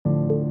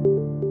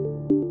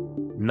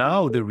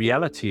Now the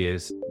reality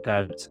is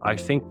that I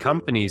think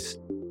companies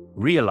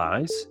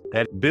realize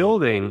that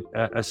building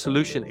a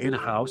solution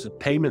in-house, a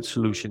payment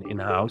solution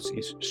in-house,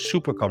 is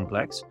super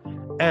complex.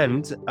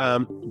 And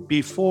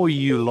before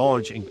you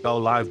launch and go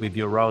live with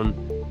your own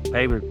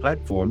payment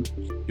platform,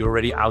 you're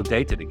already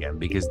outdated again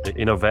because the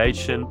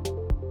innovation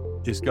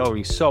is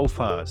going so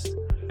fast.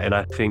 And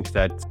I think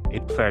that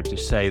it's fair to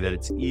say that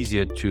it's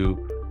easier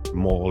to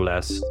more or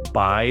less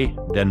buy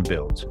than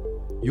build.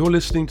 You're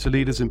listening to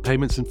Leaders in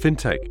Payments and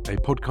Fintech, a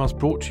podcast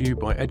brought to you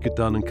by Edgar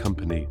Dunn &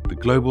 Company, the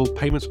global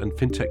payments and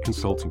fintech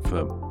consulting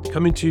firm.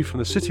 Coming to you from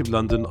the City of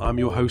London, I'm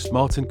your host,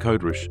 Martin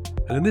Kodrich.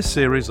 And in this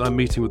series, I'm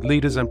meeting with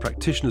leaders and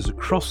practitioners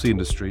across the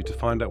industry to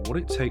find out what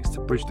it takes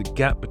to bridge the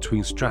gap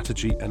between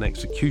strategy and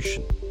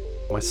execution.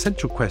 My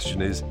central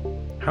question is,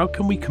 how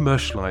can we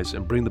commercialize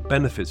and bring the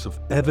benefits of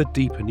ever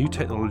deeper new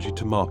technology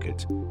to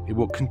market in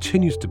what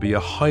continues to be a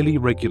highly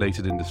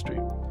regulated industry?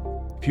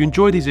 If you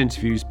enjoy these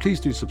interviews, please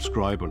do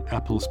subscribe on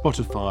Apple,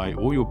 Spotify,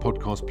 or your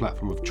podcast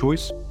platform of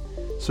choice.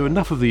 So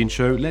enough of the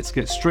intro, let's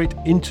get straight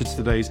into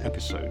today's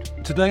episode.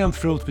 Today I'm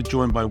thrilled to be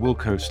joined by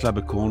Wilco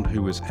Slabbekoorn,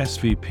 who is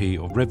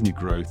SVP of Revenue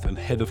Growth and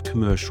Head of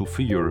Commercial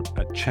for Europe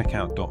at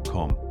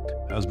Checkout.com.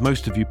 As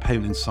most of you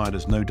payment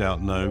insiders no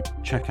doubt know,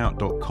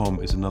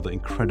 Checkout.com is another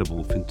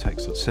incredible fintech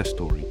success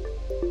story.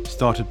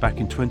 Started back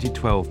in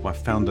 2012 by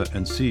founder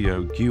and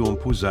CEO Guillaume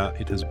Pouzat,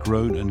 it has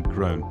grown and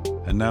grown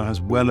and now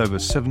has well over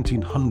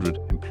 1,700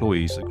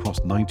 employees across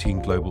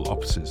 19 global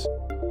offices.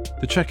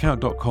 The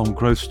Checkout.com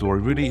growth story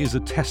really is a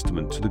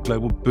testament to the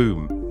global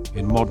boom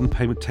in modern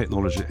payment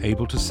technology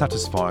able to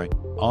satisfy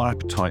our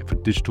appetite for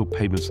digital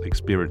payments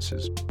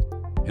experiences.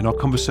 In our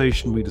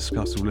conversation, we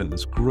discuss the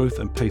relentless growth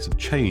and pace of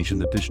change in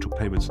the digital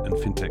payments and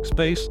fintech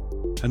space,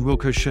 and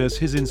Wilco shares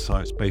his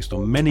insights based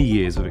on many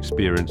years of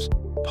experience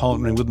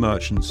partnering with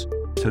merchants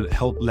to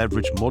help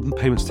leverage modern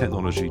payments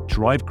technology,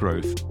 drive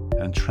growth,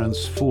 and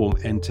transform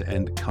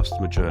end-to-end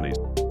customer journeys.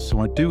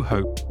 So I do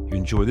hope you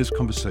enjoy this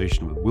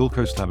conversation with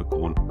Wilco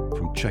Slabbekoorn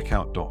from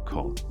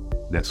Checkout.com.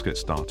 Let's get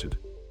started.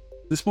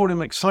 This morning,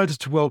 I'm excited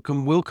to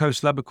welcome Wilco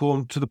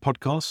Slabbekoorn to the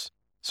podcast.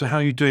 So how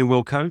are you doing,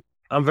 Wilco?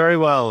 I'm very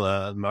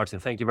well, Martin.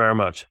 Thank you very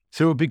much.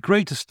 So it would be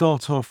great to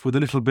start off with a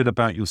little bit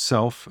about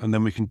yourself, and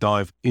then we can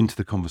dive into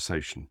the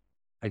conversation.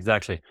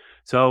 Exactly.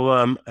 So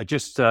I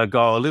just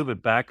go a little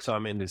bit back. So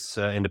I'm in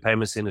the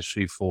payments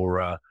industry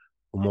for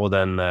more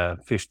than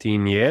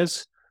 15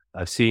 years.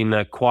 I've seen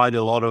quite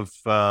a lot of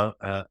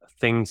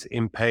things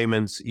in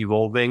payments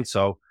evolving.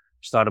 So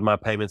started my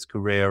payments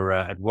career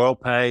at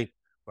WorldPay,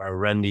 where I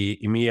ran the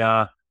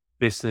EMEA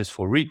business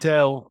for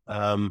retail,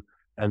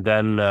 and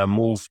then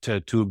moved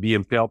to a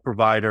BNPL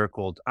provider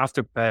called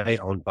Afterpay,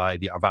 owned by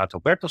the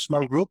Arvato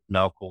Bertelsmann Group,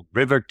 now called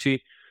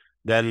Riverty.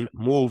 Then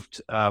moved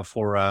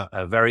for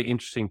a very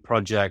interesting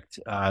project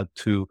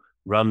to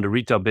run the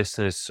retail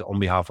business on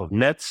behalf of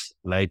Nets,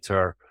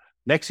 later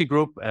Nexi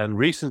Group, and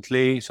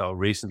recently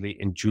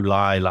in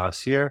July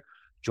last year,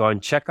 joined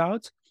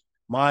Checkout.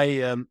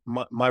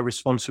 My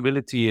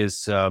responsibility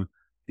is the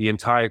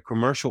entire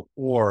commercial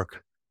org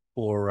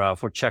for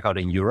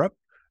Checkout in Europe,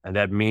 and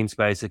that means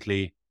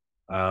basically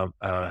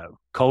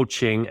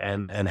coaching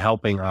and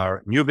helping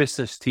our new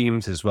business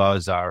teams as well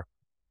as our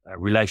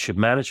relationship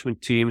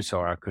management team, so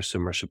our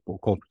customer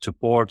support, corporate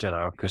support, and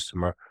our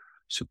customer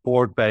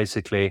support,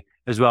 basically,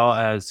 as well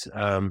as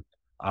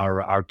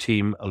our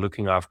team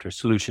looking after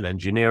solution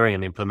engineering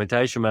and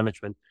implementation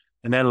management,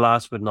 and then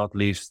last but not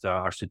least,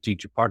 our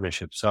strategic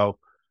partnership. So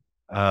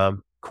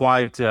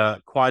quite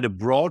a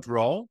broad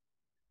role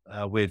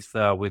with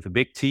a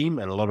big team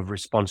and a lot of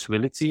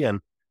responsibility,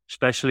 and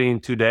especially in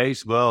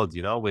today's world,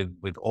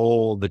 with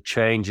all the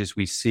changes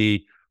we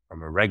see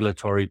from a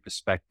regulatory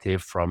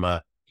perspective, from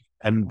a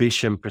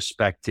ambition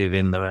perspective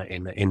in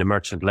the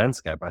merchant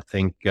landscape. I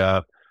think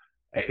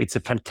it's a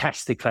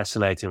fantastic,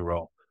 fascinating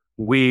role.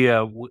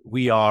 We're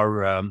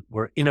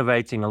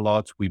innovating a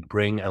lot. We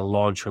bring and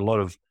launch a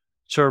lot of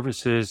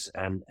services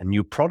and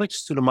new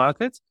products to the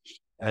market.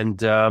 And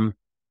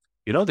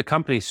the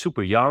company is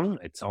super young.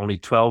 It's only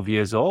 12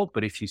 years old.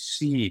 But if you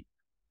see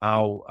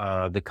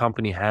how the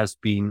company has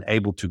been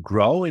able to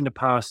grow in the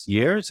past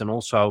years, and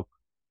also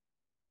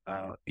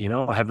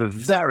have a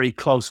very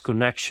close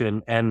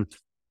connection and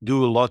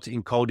do a lot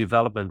in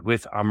co-development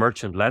with our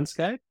merchant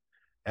landscape,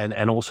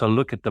 and also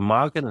look at the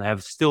market and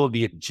have still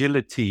the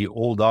agility,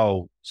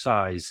 although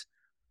size,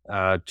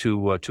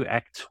 to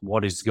act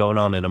what is going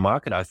on in the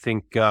market. I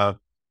think I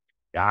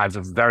have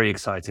a very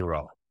exciting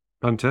role.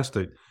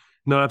 Fantastic.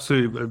 No,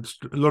 absolutely.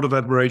 A lot of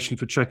admiration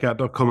for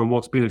Checkout.com and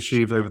what's been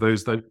achieved over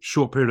that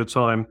short period of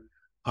time.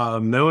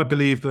 Now I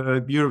believe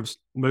Europe's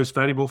most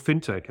valuable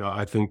fintech,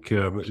 I think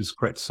is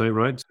correct to say,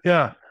 right?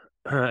 Yeah.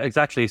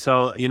 Exactly.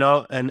 So,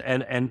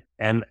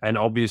 and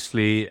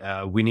obviously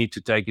we need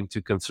to take into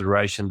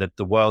consideration that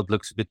the world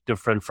looks a bit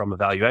different from a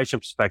valuation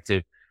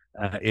perspective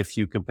if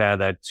you compare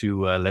that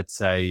to, let's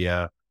say,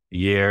 a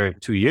year,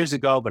 2 years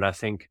ago. But I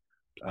think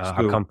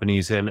our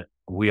companies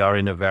we are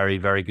in a very,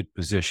 very good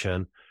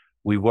position.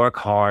 We work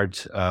hard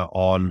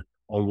on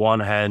one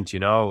hand,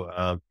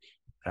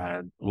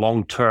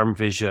 long-term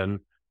vision.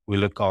 We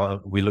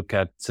look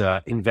at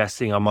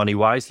investing our money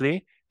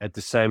wisely. At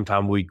the same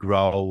time, we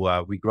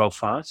grow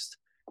fast,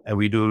 and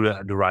we do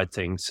the right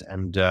things.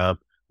 And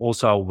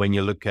also, when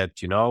you look at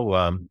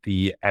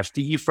the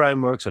FTE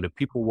framework, so the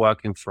people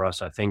working for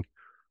us, I think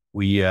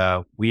we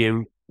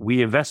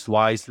invest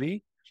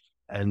wisely,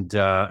 and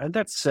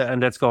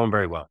that's going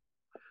very well.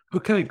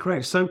 Okay,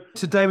 great. So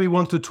today we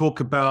want to talk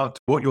about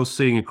what you're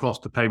seeing across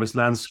the payments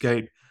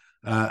landscape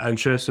and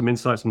share some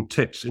insights and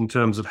tips in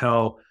terms of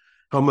how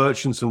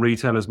merchants and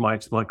retailers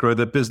might grow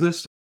their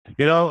business.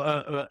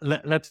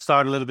 Let's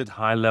start a little bit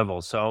high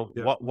level. So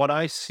what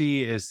I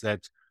see is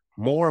that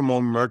more and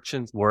more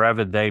merchants,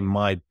 wherever they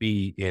might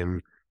be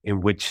in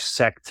which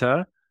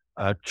sector,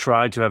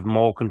 try to have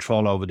more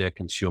control over their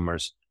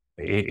consumers.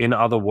 In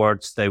other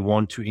words, they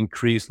want to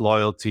increase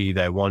loyalty.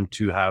 They want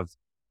to have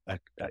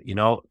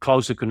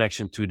closer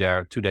connection to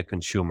their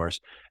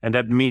consumers. And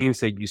that means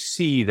that you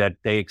see that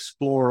they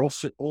explore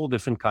also all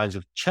different kinds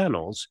of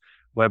channels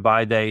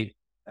whereby they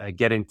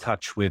get in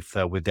touch with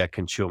their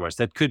consumers.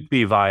 That could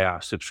be via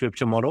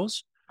subscription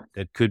models.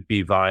 That could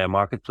be via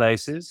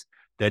marketplaces.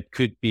 That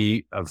could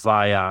be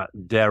via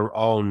their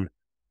own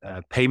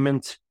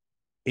payment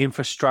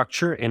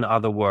infrastructure. In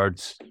other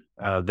words,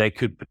 they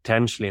could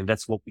potentially, and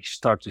that's what we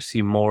start to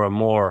see more and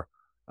more,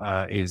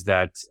 is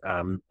that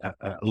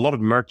a lot of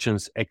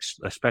merchants,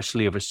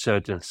 especially of a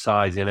certain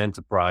size in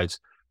enterprise,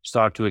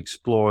 start to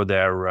explore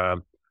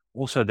their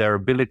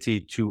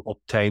ability to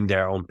obtain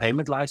their own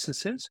payment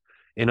licenses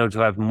in order to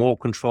have more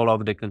control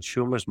over the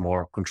consumers,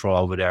 more control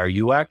over their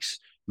UX,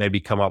 maybe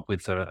come up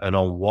with an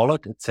own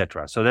wallet,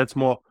 etc. So that's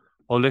more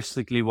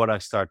holistically what I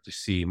start to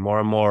see. More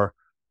and more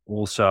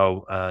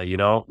also,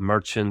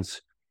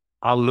 merchants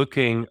are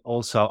looking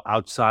also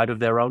outside of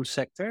their own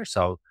sector.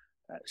 So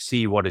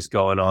see what is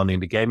going on in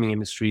the gaming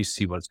industry,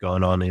 see what's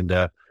going on in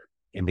the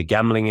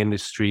gambling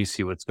industry,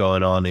 see what's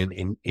going on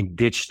in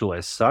digital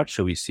as such.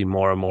 So we see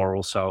more and more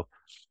also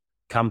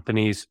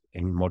companies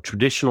in more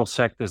traditional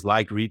sectors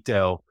like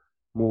retail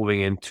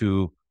moving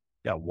into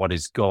what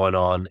is going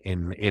on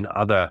in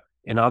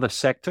other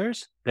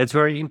sectors. That's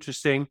very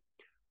interesting.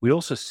 We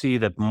also see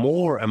that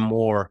more and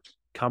more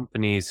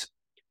companies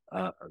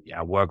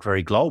work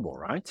very global,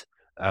 right?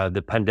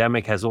 The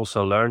pandemic has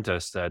also learned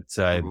us that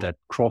that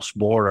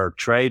cross-border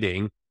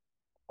trading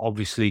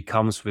obviously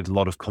comes with a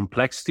lot of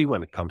complexity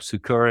when it comes to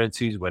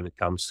currencies, when it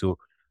comes to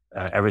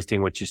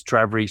everything which is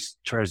treasury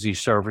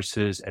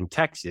services and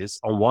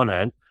taxes on one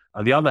hand.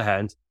 On the other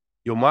hand,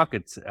 your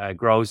market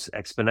grows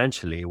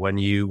exponentially when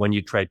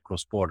you trade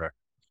cross-border.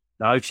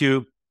 Now, if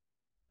you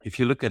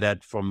look at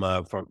that from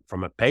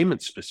a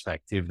payments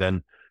perspective,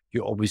 then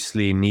you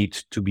obviously need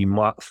to be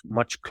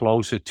much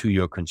closer to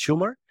your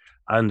consumer,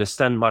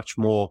 understand much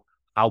more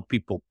how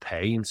people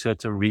pay in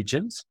certain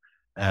regions,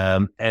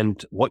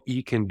 and what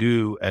you can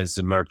do as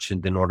a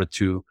merchant in order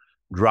to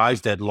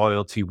drive that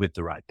loyalty with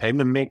the right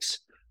payment mix,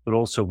 but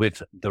also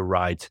with the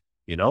right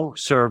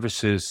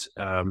services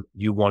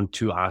you want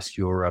to ask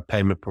your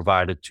payment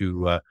provider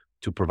to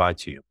provide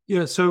to you.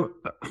 Yeah. So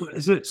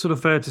is it sort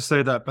of fair to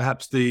say that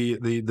perhaps the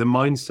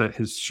mindset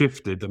has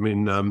shifted? I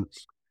mean,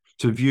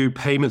 to view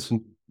payments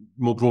and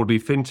more broadly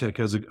fintech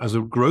as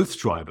a growth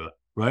driver,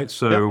 right?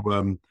 So,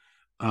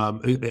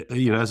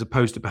 as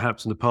opposed to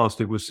perhaps in the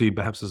past, it was seen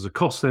perhaps as a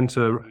cost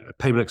center,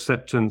 payment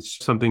acceptance,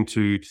 something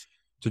to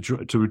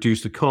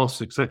reduce the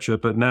costs, etc.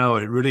 But now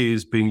it really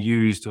is being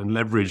used and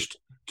leveraged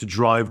to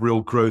drive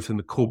real growth in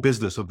the core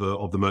business of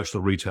the merchant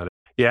or retailer.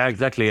 Yeah,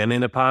 exactly. And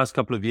in the past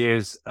couple of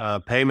years,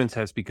 payments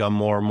has become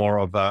more and more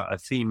of a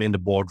theme in the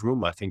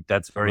boardroom. I think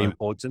that's very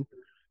important.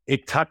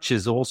 It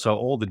touches also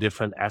all the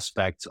different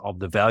aspects of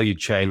the value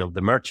chain of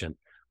the merchant,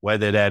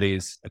 whether that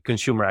is a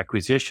consumer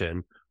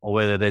acquisition or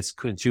whether that's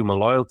consumer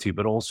loyalty,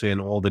 but also in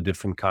all the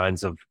different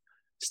kinds of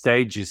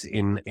stages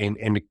in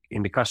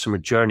the customer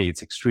journey.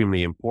 It's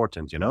extremely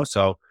important,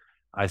 So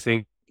I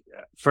think,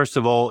 first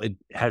of all, it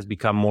has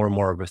become more and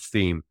more of a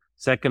theme.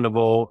 Second of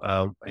all,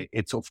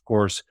 it's of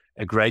course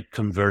a great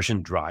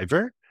conversion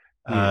driver.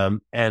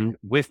 And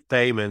with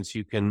payments,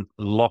 you can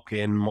lock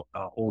in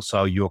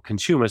also your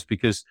consumers,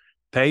 because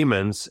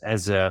payments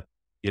as a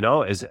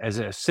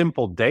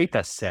simple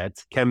data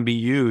set can be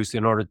used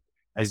in order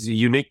as a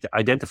unique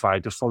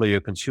identifier to follow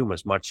your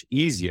consumers much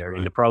easier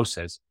in the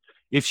process.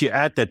 If you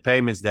add that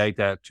payments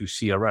data to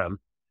CRM,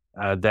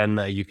 then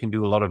you can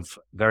do a lot of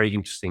very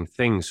interesting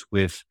things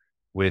with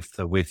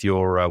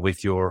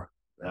your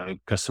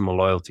customer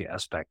loyalty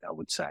aspect, I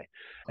would say.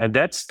 And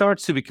that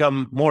starts to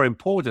become more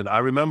important. I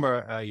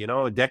remember,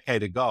 a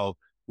decade ago,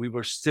 we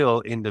were still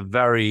in the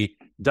very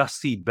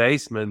dusty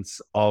basements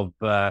of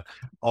our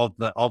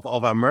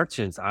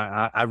merchants.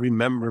 I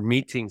remember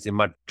meetings in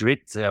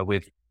Madrid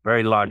with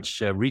very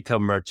large retail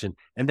merchant,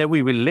 and then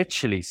we were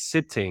literally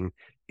sitting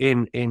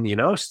in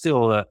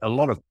still a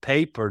lot of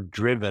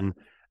paper-driven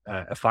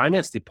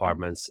finance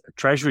departments,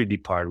 treasury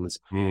departments.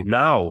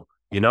 Now,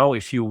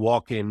 if you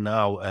walk in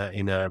now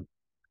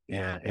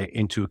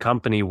into a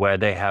company where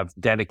they have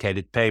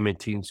dedicated payment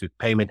teams with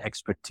payment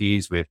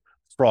expertise, with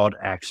fraud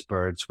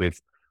experts,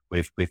 with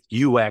with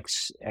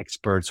UX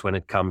experts when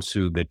it comes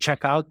to the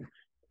checkout.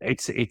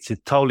 It's a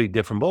totally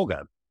different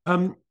ballgame.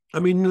 I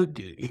mean,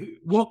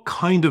 what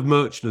kind of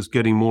merchant is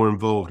getting more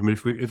involved? I mean,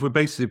 if we're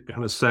basically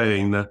kind of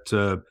saying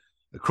that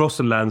across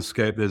the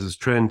landscape, there's this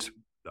trend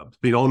that's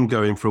been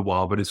ongoing for a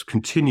while, but it's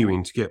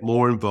continuing to get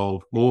more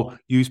involved, more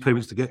use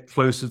payments to get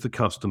closer to the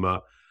customer,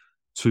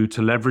 to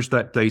leverage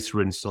that data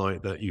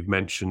insight that you've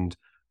mentioned,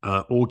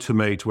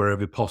 automate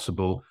wherever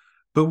possible.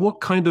 But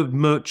what kind of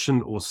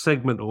merchant or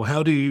segment, or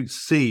how do you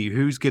see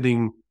who's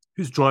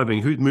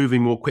driving, who's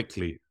moving more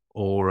quickly,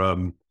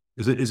 or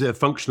is it a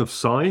function of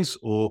size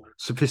or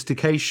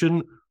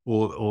sophistication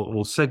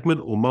or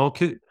segment or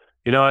market?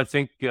 I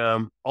think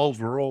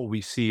overall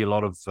we see a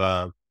lot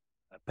of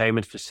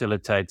payment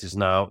facilitators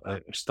now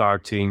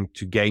starting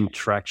to gain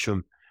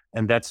traction,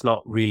 and that's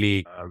not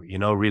really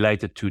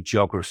related to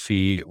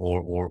geography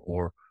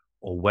or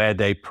where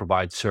they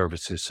provide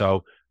services.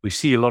 So we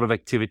see a lot of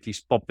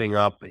activities popping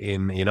up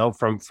in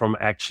from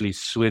actually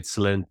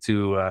Switzerland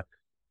to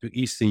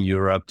Eastern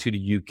Europe to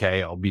the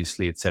UK,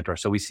 obviously, etc.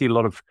 So we see a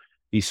lot of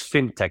these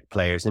fintech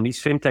players, and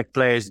these fintech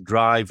players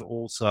drive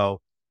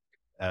also,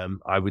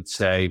 I would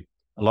say,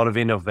 a lot of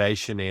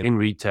innovation in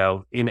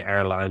retail, in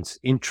airlines,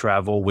 in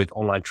travel with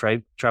online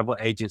travel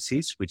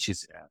agencies, which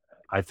is,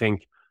 I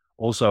think,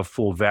 also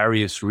for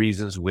various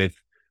reasons with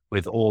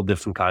all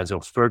different kinds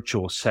of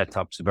virtual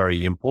setups,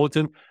 very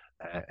important.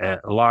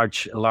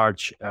 Large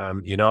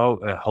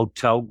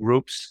hotel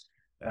groups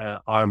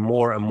are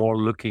more and more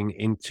looking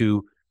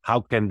into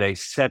how can they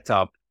set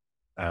up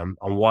on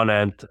one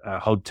end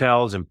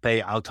hotels and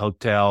pay out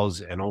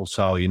hotels, and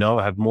also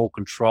have more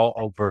control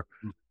over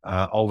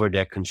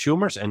their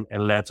consumers, and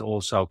let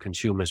also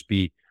consumers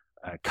be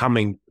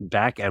coming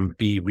back and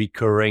be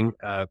recurring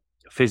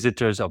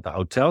visitors of the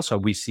hotel. So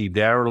we see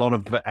there a lot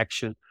of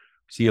action.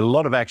 We see a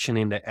lot of action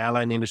in the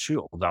airline industry,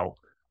 although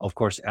of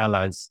course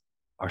airlines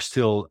are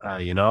still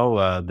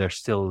they're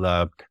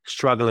still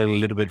struggling a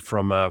little bit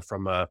from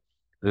a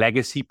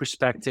legacy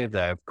perspective.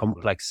 They have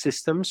complex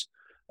systems.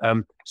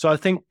 So I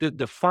think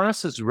the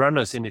fastest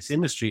runners in this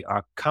industry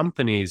are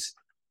companies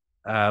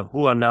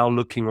who are now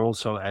looking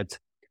also at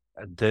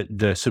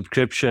the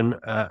subscription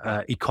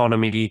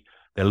economy.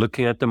 They're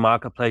looking at the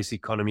marketplace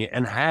economy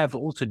and have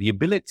also the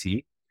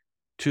ability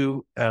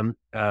to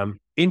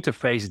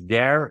interface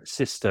their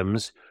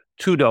systems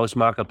to those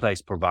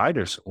marketplace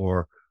providers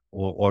or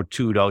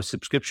to those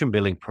subscription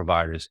billing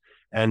providers.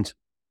 And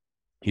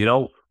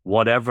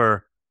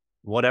whatever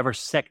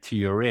sector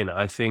you're in,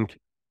 I think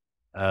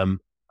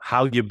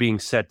how you're being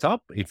set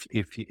up,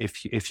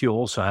 if you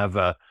also have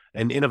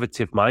an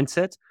innovative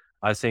mindset,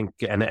 I think,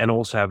 and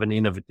also have an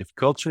innovative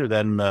culture,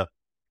 then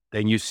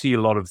you see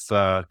a lot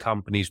of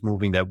companies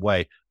moving that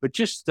way. But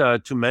just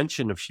to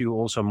mention a few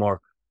also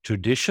more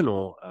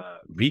traditional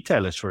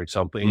retailers, for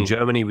example, in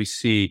Germany we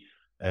see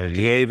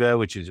Rewe,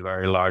 which is a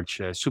very large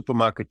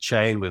supermarket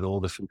chain with all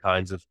different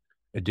kinds of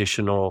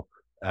additional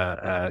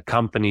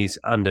companies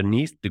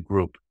underneath the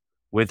group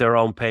with their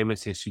own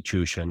payments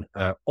institution.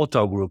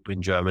 Otto Group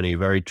in Germany,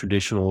 very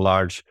traditional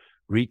large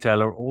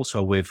retailer,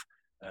 also with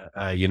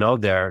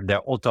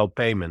their Otto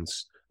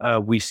payments.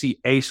 We see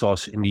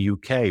ASOS in the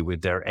UK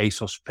with their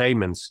ASOS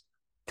payments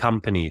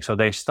company. So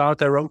they start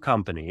their own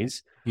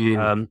companies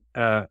with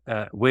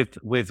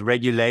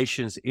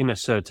regulations in a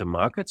certain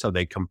market. So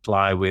they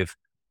comply with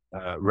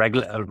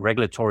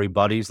regulatory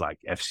bodies like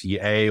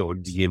FCA or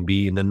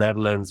DNB in the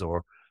Netherlands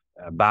or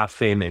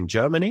BaFin in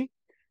Germany.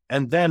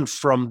 And then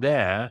from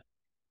there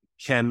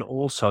can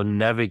also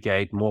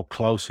navigate more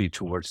closely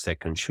towards their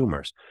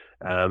consumers.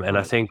 And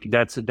I think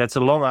that's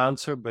a long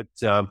answer, but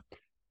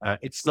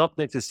it's not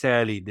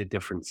necessarily the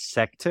different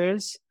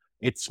sectors.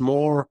 It's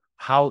more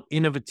how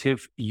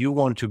innovative you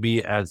want to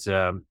be as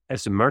a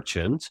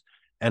merchant,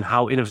 and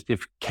how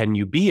innovative can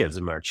you be as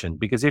a merchant.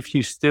 Because if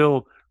you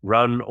still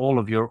run all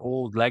of your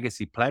old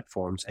legacy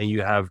platforms and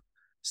you have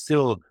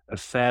still a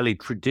fairly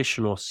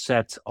traditional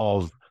set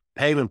of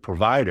payment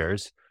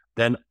providers,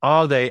 then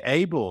are they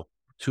able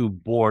to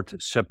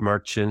board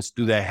sub-merchants?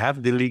 Do they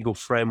have the legal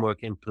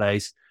framework in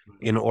place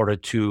in order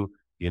to,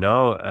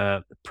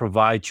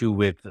 provide you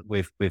with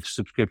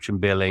subscription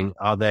billing?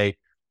 Are they,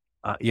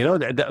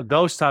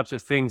 those types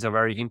of things are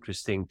very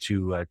interesting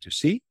to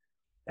see.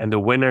 And the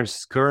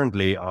winners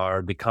currently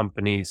are the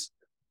companies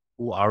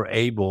who are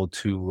able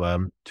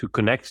to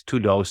connect to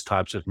those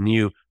types of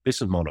new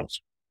business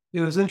models.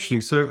 Yeah, it's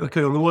interesting. So,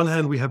 okay, on the one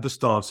hand, we have the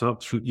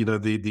startups, the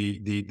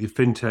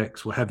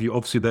fintechs, what have you.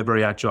 Obviously, they're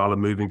very agile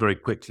and moving very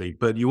quickly.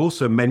 But you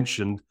also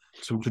mentioned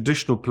some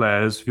traditional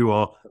players who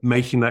are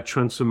making that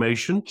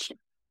transformation,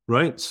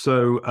 right?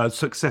 So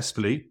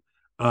successfully.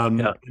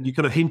 And you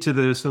kind of hinted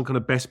there's some kind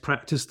of best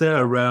practice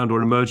there around,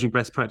 or emerging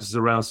best practices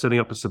around setting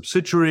up a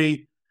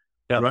subsidiary,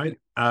 right?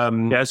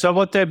 So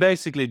what they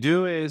basically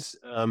do is,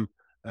 and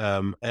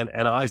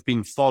I've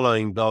been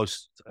following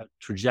those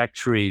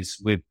trajectories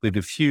with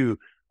a few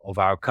of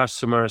our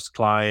customers,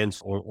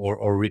 clients,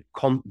 or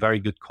very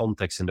good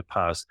contacts in the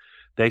past.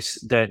 They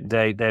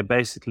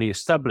basically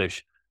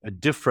establish a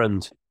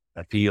different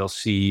a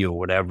PLC or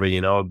whatever,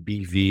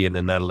 BV in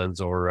the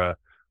Netherlands or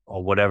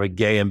whatever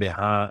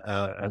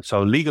GmbH, and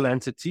so legal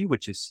entity,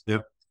 which is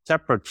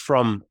separate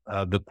from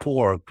the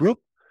core group,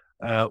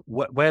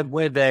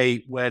 where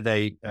they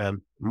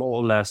more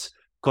or less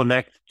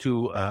connect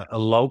to a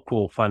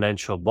local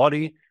financial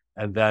body,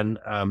 and then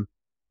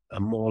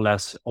more or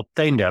less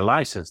obtain their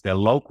license, their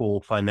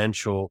local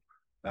financial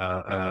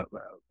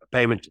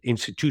payment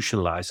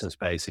institution license,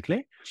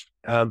 basically.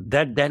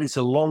 That is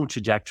a long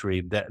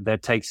trajectory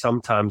that takes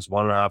sometimes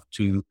 1.5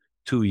 to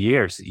 2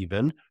 years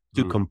even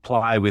to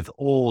comply with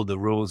all the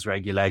rules,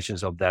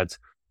 regulations of that,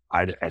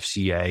 either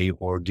FCA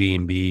or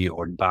DNB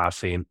or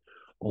BaFin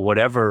or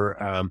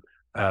whatever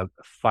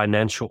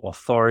financial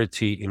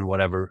authority in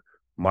whatever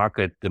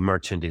market the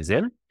merchant is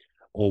in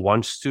or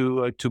wants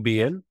to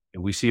be in.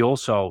 And we see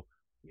also,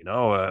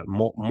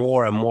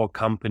 more and more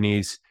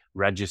companies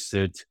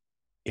registered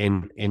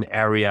in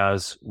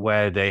areas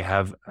where they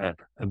have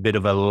a bit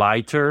of a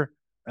lighter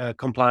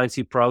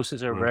compliancy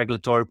process and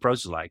regulatory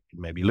process, like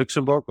maybe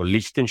Luxembourg or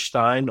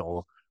Liechtenstein,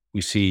 or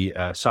we see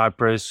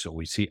Cyprus, or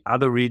we see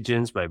other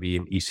regions, maybe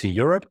in Eastern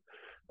Europe.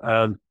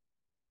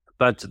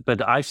 But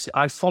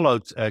I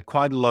followed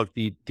quite a lot of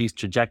these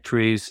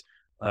trajectories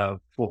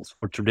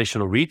for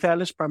traditional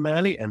retailers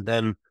primarily, and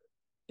then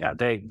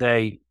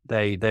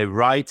they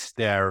write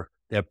their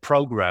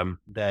program,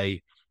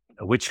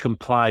 which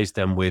complies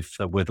them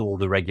with all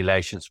the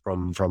regulations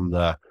from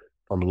the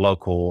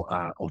local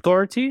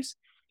authorities,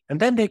 and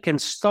then they can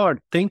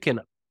start thinking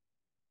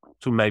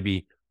to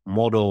maybe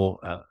model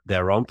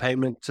their own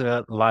payment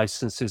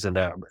licenses and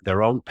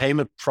their own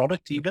payment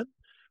product even,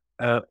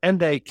 and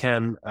they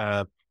can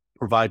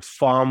provide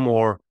far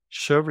more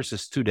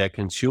services to their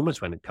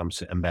consumers when it comes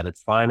to embedded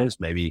finance,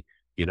 maybe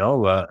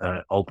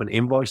open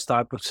invoice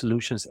type of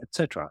solutions,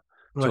 etc.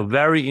 Right. So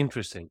very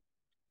interesting.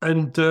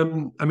 And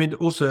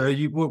also,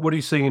 what are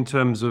you seeing in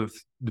terms of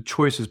the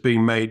choices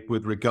being made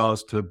with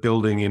regards to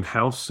building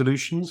in-house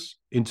solutions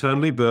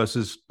internally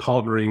versus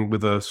partnering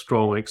with a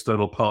strong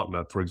external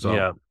partner, for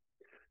example?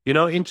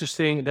 Yeah,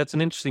 interesting. That's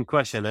an interesting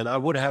question, and I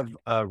would have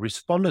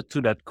responded to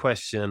that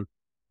question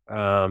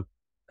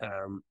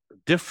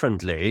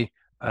differently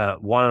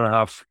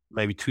 1.5,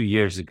 maybe 2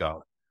 years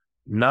ago.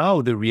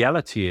 Now the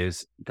reality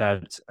is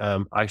that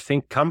I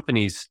think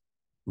companies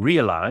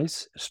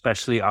realize,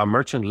 especially our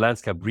merchant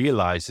landscape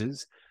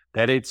realizes,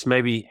 that it's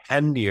maybe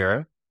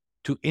handier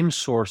to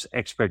insource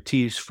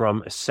expertise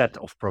from a set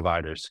of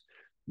providers.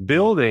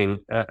 Building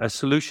a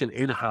solution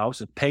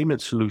in-house, a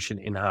payment solution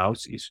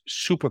in-house, is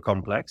super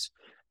complex.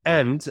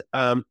 And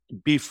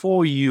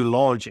before you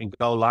launch and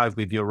go live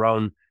with your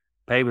own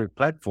payment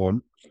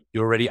platform,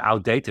 you're already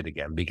outdated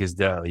again, because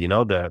the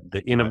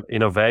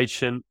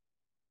innovation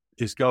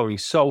is going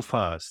so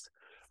fast.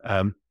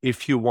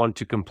 If you want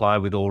to comply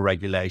with all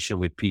regulation,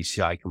 with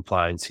PCI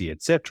compliancy,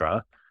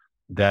 etc.,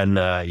 then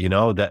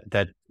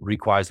that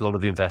requires a lot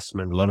of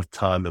investment, a lot of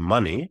time and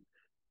money.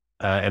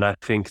 And I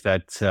think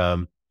that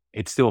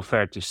it's still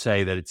fair to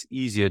say that it's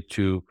easier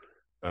to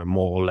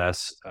more or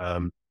less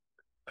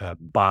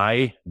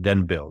buy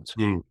than build.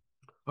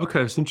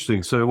 Okay, that's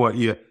interesting. So what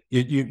you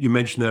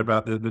mentioned there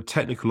about the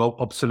technical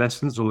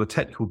obsolescence or the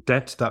technical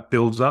debt that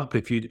builds up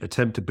if you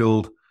attempt to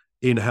build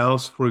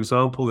in-house, for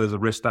example. There's a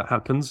risk that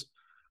happens.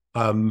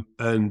 You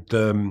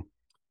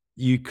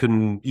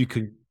can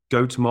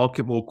go to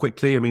market more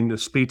quickly. I mean, the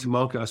speed to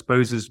market, I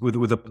suppose, is with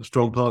a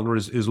strong partner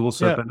is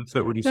also a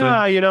benefit. Would you say?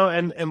 Yeah,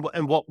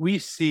 and what we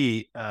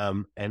see,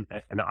 and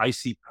I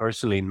see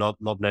personally, not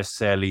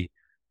necessarily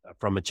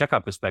from a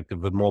checkout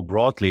perspective, but more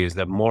broadly, is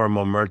that more and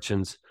more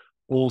merchants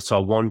also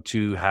want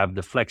to have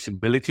the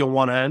flexibility on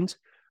one hand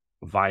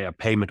via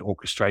payment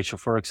orchestration,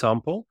 for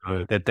example,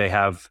 that they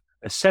have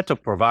a set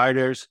of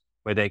providers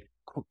where they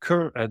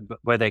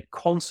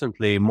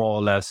constantly more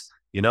or less,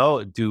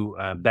 do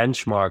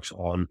benchmarks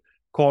on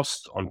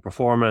cost, on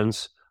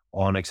performance,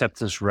 on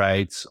acceptance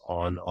rates,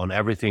 on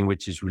everything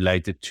which is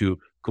related to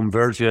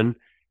conversion,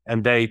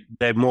 and they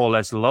more or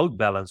less load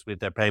balance with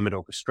their payment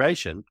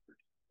orchestration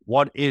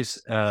what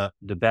is the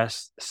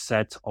best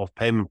set of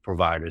payment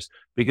providers.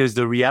 Because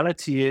the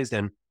reality is,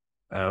 and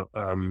I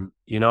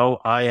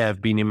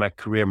have been in my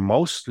career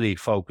mostly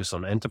focused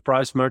on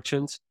enterprise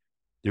merchants.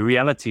 The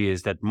reality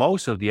is that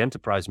most of the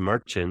enterprise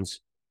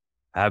merchants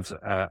have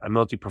a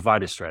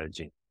multi-provider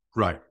strategy.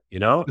 Right.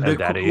 And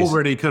that is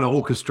already kind of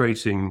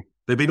orchestrating.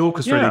 They've been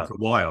orchestrating for a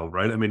while,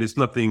 right? I mean, it's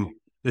nothing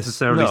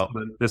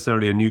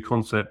necessarily a new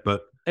concept,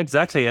 but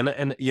exactly.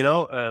 And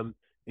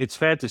it's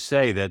fair to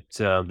say that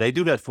they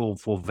do that for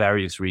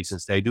various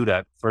reasons. They do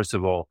that, first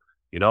of all,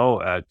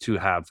 to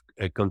have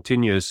a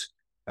continuous,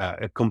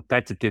 a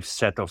competitive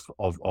set of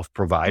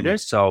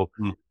providers. So,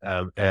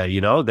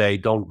 they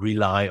don't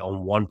rely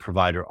on one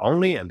provider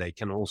only, and they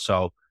can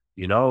also,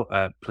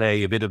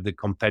 play a bit of the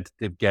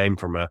competitive game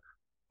from a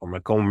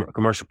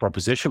commercial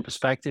proposition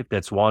perspective.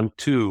 That's one.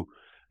 Two,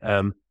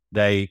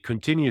 they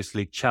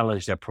continuously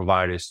challenge their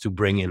providers to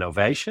bring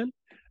innovation.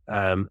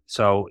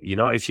 So,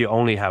 if you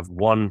only have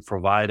one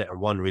provider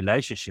and one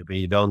relationship and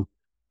you don't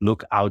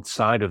look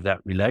outside of that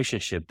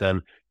relationship,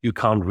 then you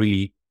can't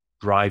really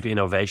drive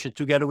innovation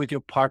together with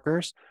your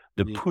partners.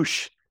 The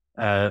push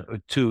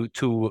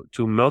to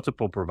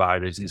multiple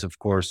providers is, of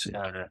course,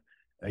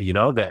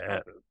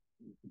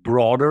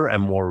 broader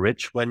and more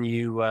rich when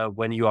you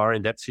are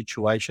in that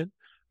situation.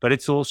 But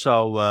it's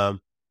also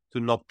to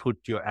not put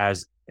your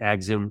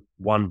eggs in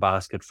one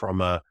basket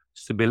from a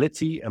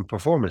stability and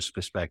performance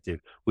perspective.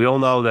 We all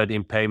know that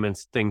in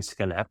payments, things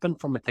can happen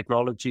from a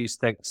technology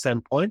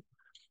standpoint.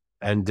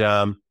 And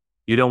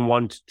you don't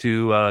want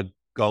to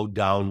go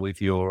down with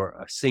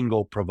your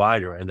single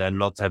provider and then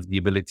not have the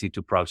ability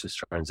to process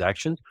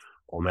transactions.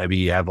 Or maybe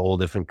you have all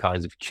different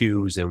kinds of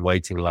queues and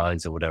waiting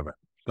lines or whatever.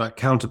 That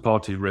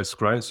counterparty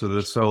risk, right? So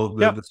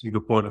the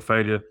single point of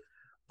failure.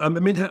 I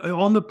mean,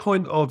 on the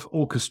point of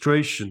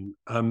orchestration,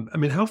 I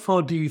mean, how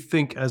far do you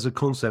think as a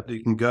concept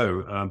it can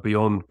go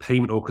beyond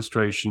payment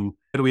orchestration?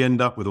 How do we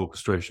end up with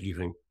orchestration, do you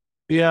think?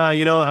 Yeah,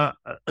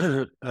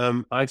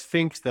 I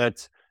think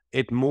that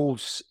it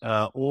moves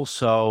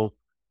also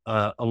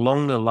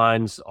along the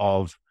lines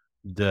of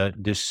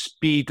the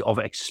speed of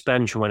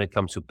expansion when it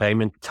comes to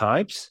payment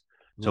types.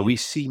 So we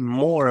see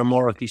more and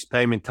more of these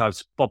payment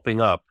types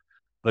popping up.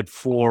 But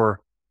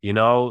for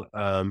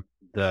the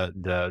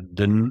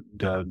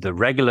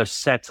regular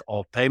set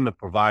of payment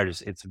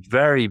providers, it's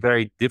very,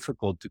 very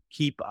difficult to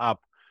keep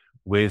up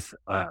with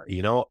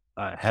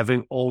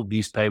having all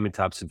these payment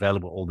types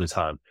available all the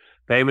time.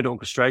 Payment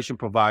orchestration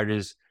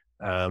providers,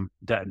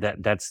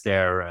 that's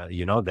their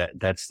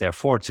that's their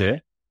forte.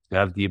 To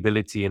have the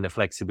ability and the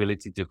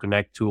flexibility to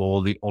connect to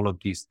all of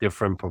these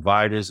different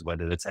providers,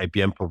 whether it's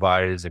APM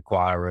providers,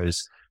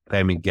 acquirers,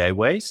 payment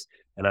gateways.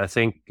 And I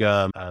think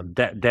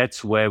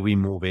that's where we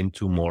move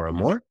into more and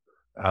more.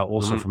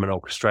 Also from an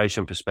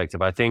orchestration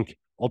perspective, I think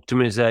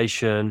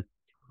optimization,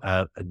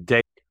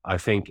 data, I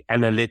think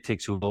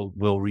analytics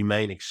will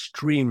remain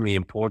extremely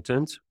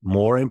important,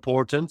 more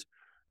important,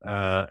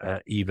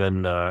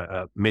 even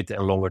mid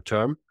and longer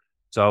term.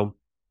 So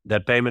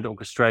that payment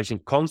orchestration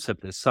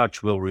concept as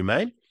such will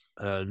remain,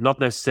 not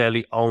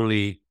necessarily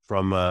only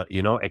from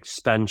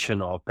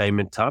expansion of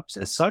payment types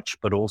as such,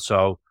 but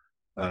also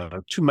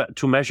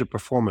to measure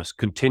performance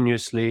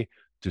continuously,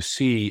 to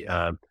see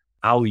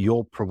how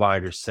your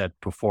provider set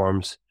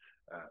performs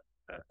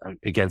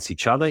against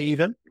each other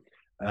even.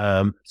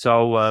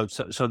 So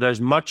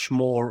there's much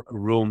more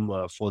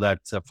room for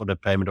the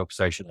payment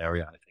orchestration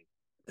area, I think.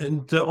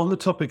 And on the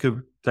topic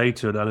of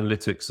data and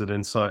analytics and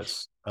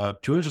insights, do you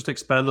want to just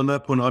expand on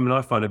that point? I mean,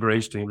 I find it very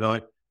interesting.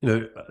 Like,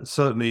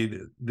 certainly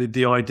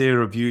the idea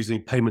of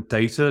using payment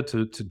data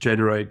to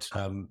generate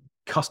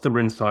customer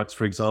insights,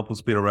 for example,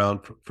 has been around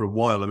for a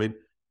while. I mean,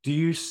 are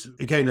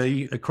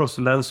you across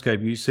the landscape,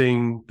 are you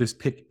seeing this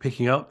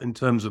picking up in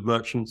terms of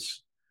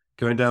merchants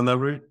going down that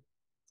route?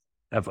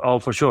 Oh,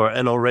 for sure,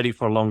 and already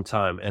for a long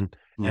time. And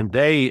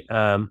they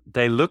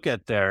look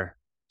at their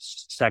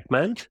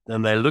segment,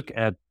 and they look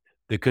at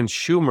the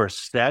consumer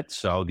stats,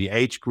 so the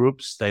age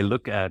groups. They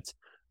look at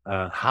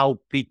how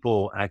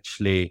people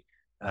actually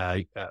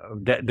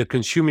the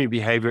consumer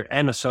behavior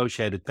and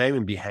associated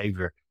payment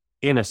behavior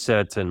in a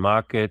certain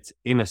market,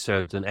 in a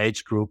certain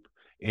age group,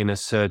 in a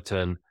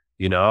certain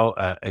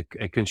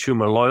a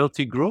consumer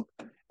loyalty group.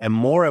 And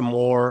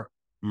more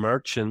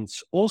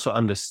merchants also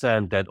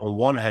understand that on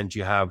one hand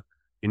you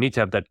need to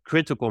have that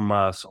critical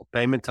mass of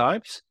payment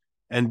types,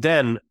 and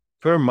then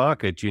per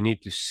market you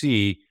need to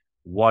see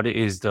what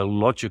is the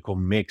logical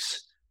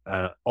mix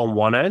on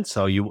one end.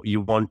 So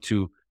you want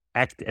to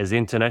act as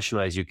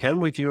international as you can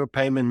with your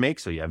payment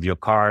mix. So you have your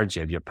cards, you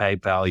have your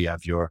PayPal, you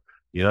have your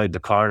the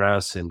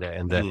Klarnas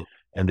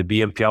and the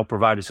BNPL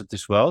providers of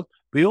this world.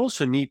 We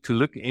also need to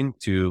look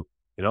into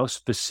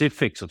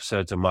specifics of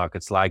certain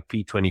markets like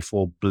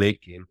P24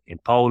 Blik in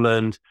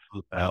Poland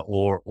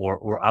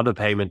or other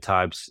payment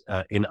types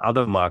in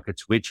other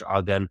markets, which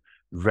are then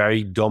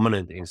very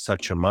dominant in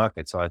such a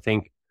market. So I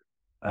think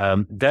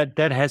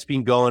that has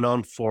been going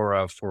on for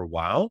a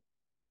while.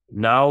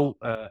 Now,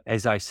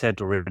 as I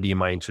said already in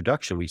my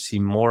introduction, we see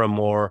more and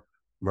more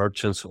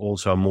merchants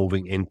also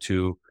moving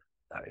into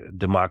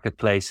the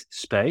marketplace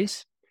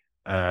space,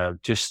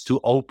 just to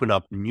open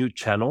up new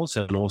channels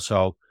and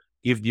also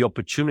give the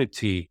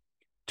opportunity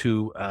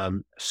to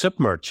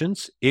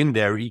sub-merchants in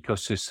their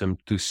ecosystem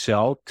to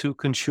sell to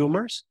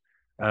consumers,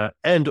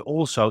 and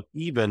also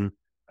even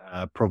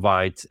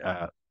provide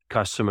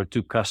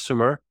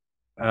customer-to-customer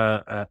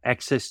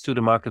access to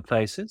the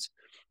marketplaces,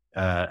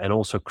 and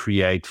also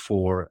create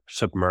for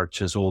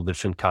sub-merchants all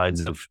different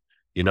kinds of,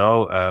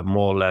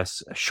 more or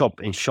less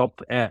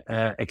shop-in-shop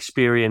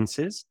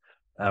experiences,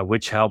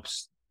 which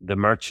helps the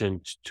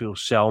merchant to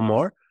sell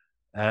more.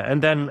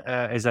 And then,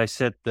 as I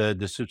said,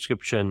 the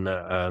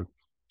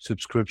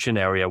subscription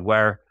area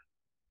where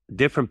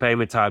different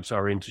payment types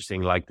are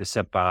interesting, like the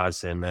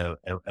SEPAs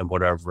and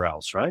whatever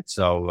else, right?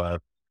 So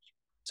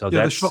that's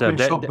the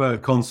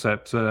shop-in-shop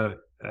concept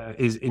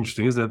is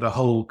interesting, isn't it? The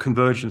whole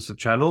convergence of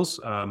channels.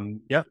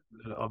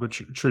 Of a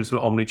true sort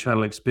of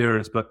omni-channel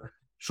experience, but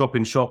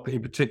shop-in-shop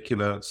in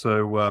particular.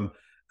 So,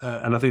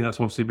 and I think that's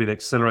obviously been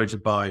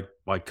accelerated by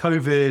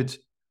COVID.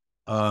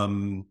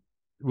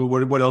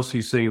 Well, what else are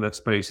you seeing in that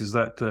space? Is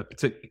that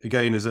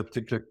is there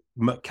particular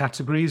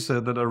categories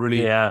that are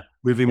really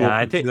moving more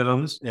quickly than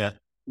others?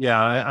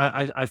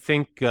 I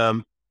think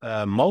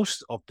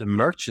most of the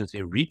merchants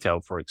in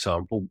retail, for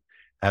example,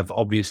 have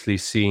obviously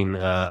seen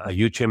a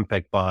huge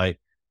impact by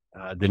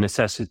the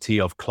necessity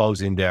of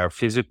closing their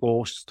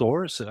physical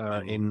stores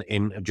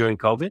during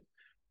COVID,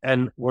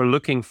 and we're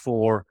looking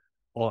for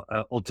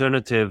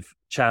alternative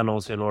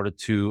channels in order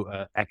to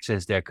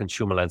access their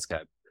consumer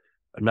landscape.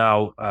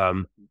 Now,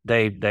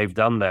 they've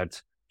done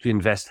that to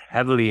invest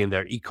heavily in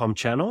their e-com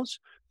channels,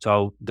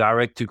 so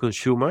direct to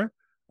consumer.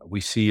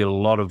 We see a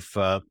lot of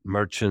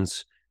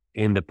merchants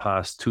in the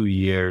past 2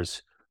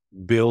 years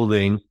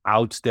building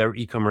out their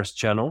e-commerce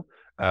channel,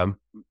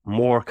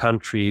 more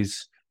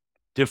countries,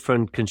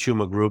 different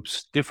consumer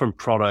groups, different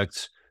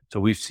products. So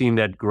we've seen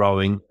that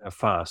growing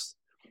fast.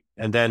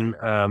 And then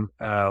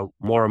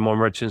more and more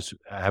merchants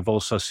have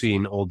also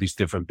seen all these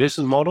different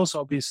business models,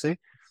 obviously.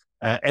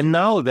 And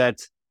now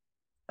that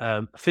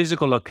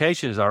physical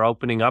locations are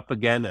opening up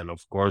again, and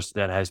of course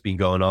that has been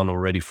going on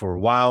already for a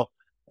while.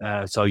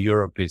 So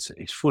Europe is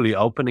fully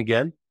open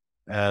again.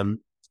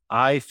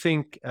 I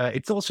think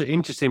it's also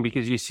interesting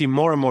because you see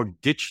more and more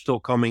digital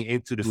coming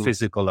into the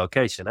physical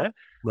location.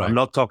 Right. I'm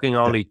not talking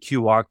only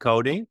QR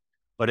coding,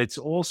 but it's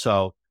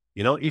also,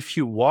 if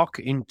you walk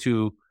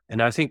into,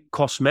 and I think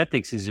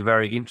cosmetics is a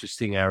very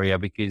interesting area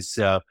because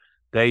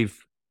they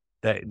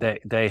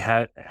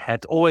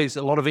had always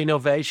a lot of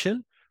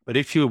innovation. But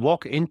if you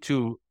walk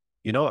into,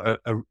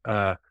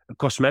 a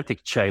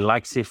cosmetic chain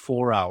like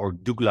Sephora or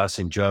Douglas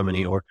in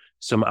Germany or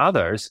some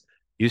others,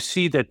 you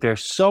see that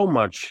there's so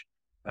much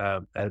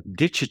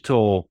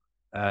digital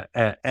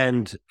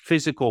and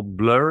physical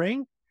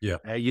blurring.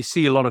 You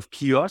see a lot of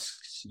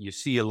kiosks. You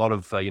see a lot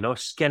of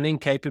scanning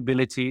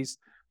capabilities.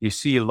 You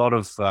see a lot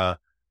of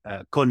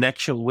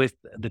connection with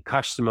the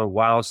customer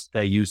whilst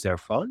they use their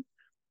phone.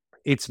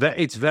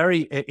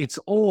 It's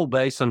all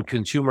based on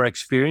consumer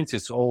experience.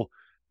 It's all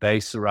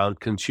based around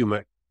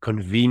consumer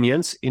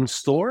convenience in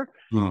store,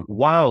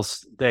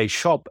 whilst they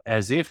shop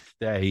as if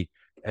they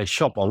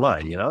shop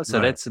online. So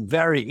that's a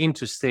very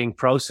interesting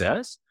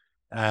process.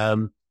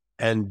 And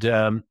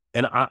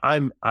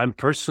I'm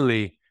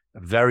personally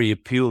very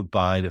appealed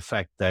by the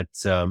fact that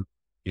a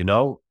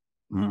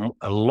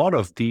lot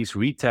of these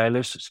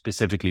retailers,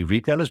 specifically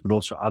retailers, but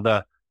also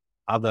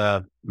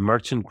other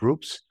merchant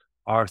groups,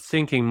 are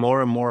thinking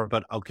more and more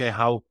about, okay,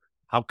 how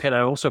can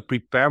I also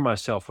prepare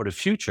myself for the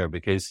future?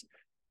 Because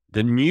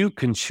the new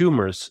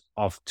consumers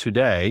of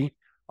today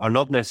are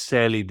not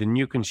necessarily the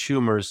new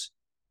consumers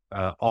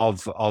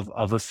of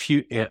a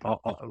few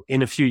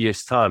in a few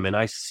years' time, and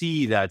I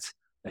see that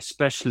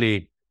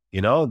especially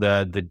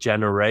the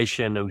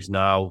generation who's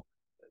now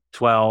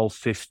 12,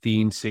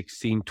 15,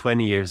 16,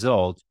 20 years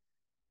old.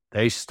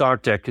 They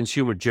start their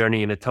consumer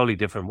journey in a totally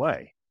different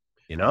way.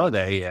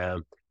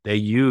 They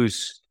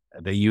use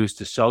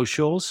the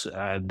socials,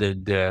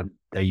 they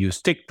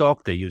use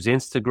TikTok, they use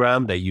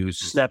Instagram, they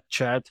use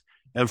Snapchat,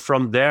 and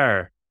from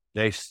there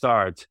they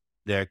start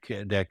their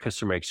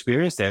customer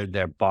experience,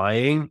 their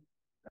buying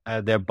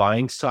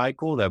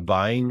cycle, their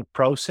buying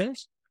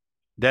process.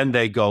 Then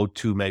they go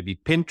to maybe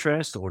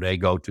Pinterest or they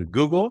go to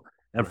Google,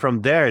 and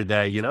from there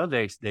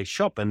they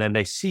shop, and then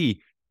they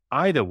see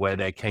either where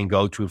they can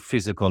go to a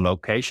physical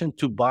location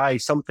to buy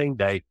something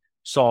they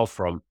saw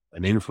from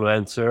an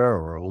influencer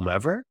or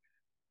whomever,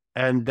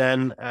 and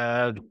then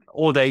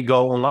or they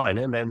go online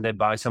and then they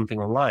buy something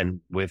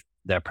online with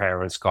their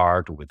parents'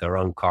 card or with their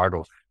own card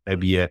or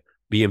maybe a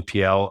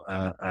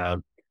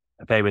BNPL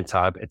payment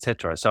type,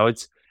 etc. So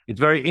it's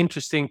very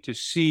interesting to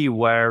see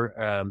where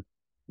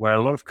a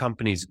lot of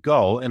companies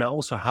go and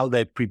also how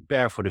they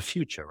prepare for the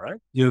future, right?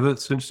 Yeah,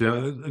 that's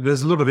interesting.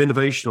 There's a lot of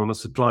innovation on the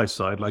supply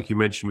side, like you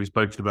mentioned, we've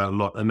spoken about a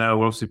lot. And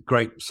now obviously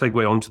great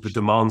segue onto the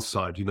demand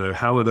side.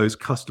 How are those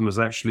customers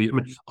actually,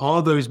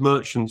 are those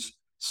merchants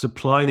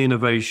supplying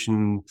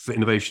innovation for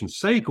innovation's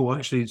sake, or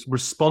actually it's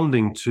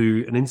responding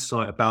to an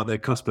insight about their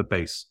customer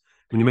base?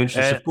 When you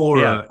mentioned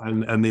Sephora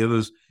and the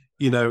others,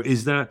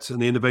 is that, and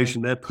the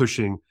innovation they're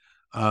pushing,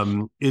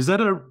 do you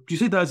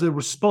see that as a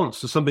response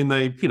to something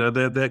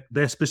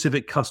their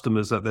specific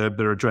customers that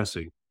they're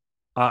addressing?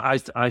 I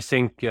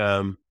think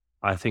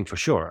for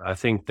sure. I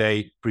think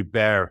they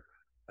prepare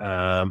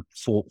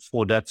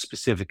for that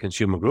specific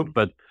consumer group,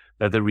 but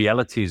that the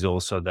reality is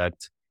also that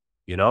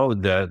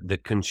the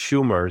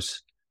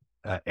consumers,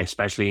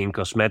 especially in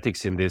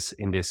cosmetics in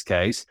this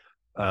case,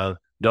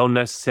 don't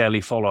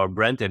necessarily follow a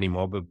brand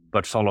anymore,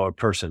 but follow a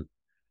person,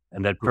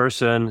 and that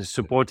person is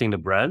supporting the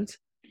brand.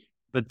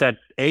 But that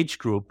age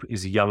group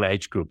is a young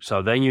age group.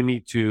 So then you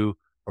need to,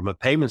 from a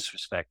payments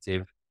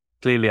perspective,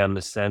 clearly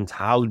understand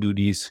how do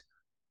these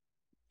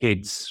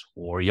kids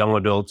or young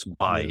adults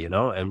buy,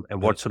 and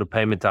what sort of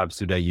payment types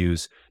do they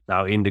use?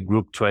 Now in the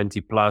group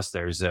 20 plus,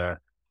 there's a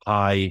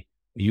high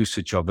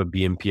usage of a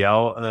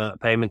BNPL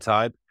payment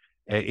type.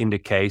 In the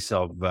case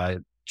of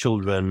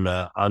children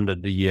under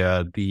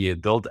the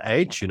adult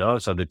age,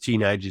 so the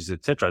teenagers,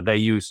 etc., they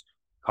use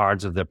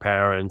cards of their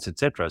parents,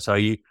 etc. So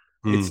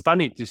it's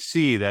funny to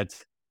see that,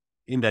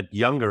 in that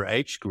younger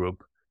age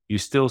group, you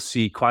still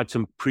see quite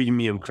some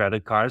premium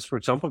credit cards, for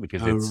example,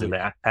 because it's an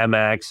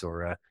Amex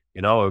or a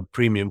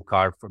premium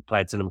card, for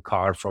platinum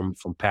card from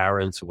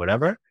parents or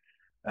whatever.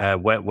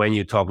 When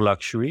you talk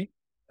luxury,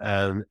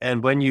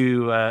 and when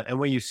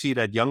you see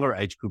that younger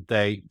age group,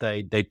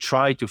 they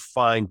try to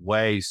find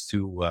ways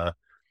to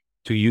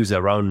use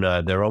their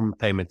own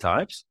payment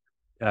types,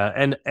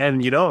 and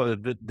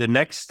the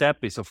next step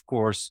is, of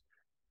course,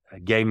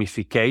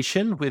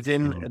 gamification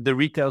within the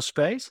retail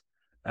space.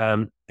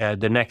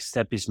 The next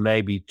step is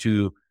maybe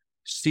to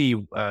see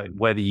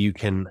whether you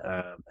can,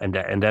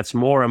 and that's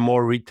more and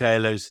more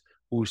retailers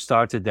who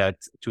started that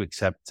to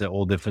accept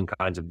all different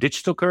kinds of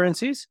digital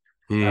currencies,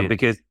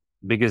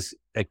 because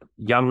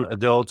young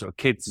adults or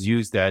kids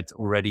use that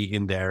already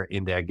in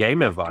their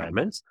game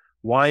environments.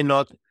 Why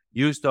not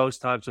use those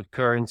types of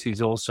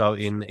currencies also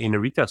in a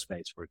retail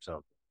space, for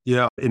example?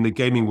 Yeah, in the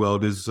gaming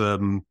world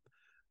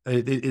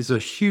it is a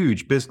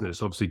huge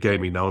business. Obviously,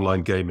 gaming now,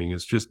 online gaming,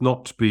 is just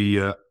not to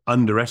be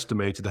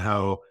underestimated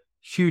how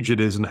huge it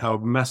is and how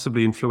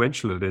massively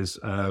influential it is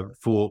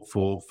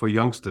for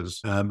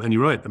youngsters. And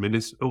you're right. I mean,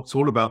 it's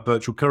all about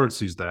virtual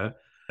currencies there.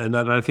 And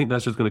I think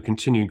that's just going to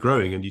continue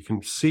growing. And you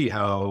can see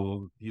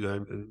how,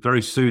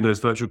 very soon those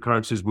virtual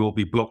currencies will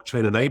be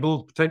blockchain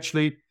enabled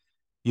potentially,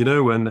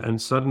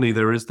 and suddenly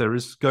there is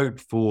scope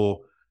for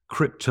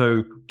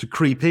crypto to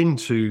creep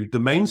into the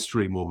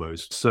mainstream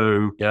almost.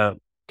 So, yeah,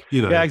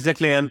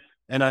 exactly. And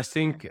I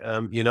think,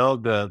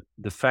 the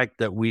fact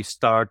that we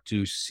start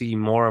to see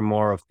more and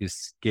more of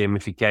this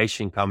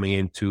gamification coming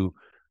into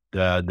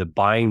the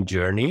buying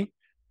journey,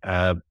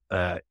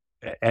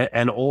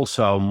 and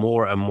also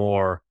more and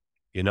more,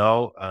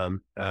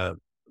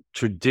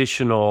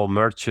 traditional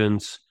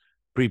merchants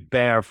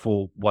prepare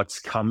for what's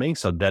coming.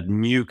 So that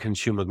new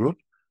consumer group,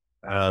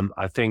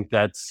 I think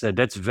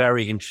that's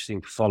very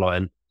interesting to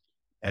follow.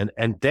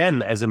 And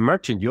then as a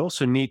merchant, you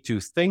also need to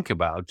think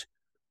about,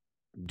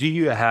 do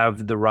you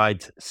have the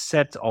right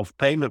set of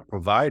payment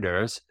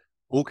providers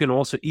who can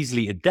also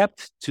easily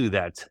adapt to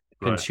that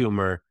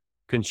consumer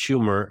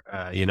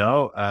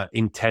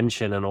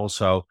intention and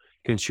also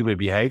consumer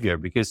behavior?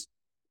 Because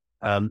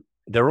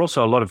there are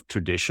also a lot of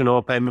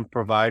traditional payment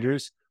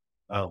providers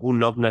who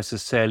not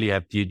necessarily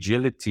have the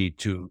agility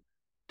to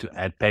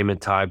add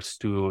payment types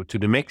to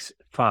the mix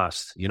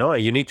fast.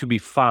 And you need to be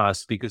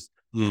fast because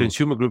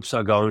consumer groups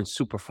are going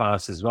super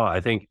fast as well. I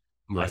think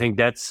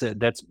that's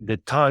the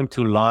time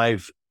to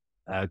live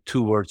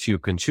towards your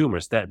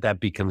consumers. That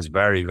becomes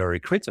very, very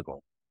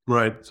critical.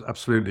 Right,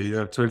 absolutely.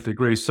 Yeah, totally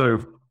agree.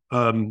 So,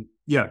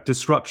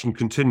 disruption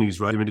continues,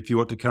 right? I mean, if you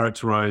want to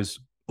characterize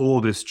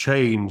all this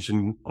change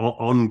and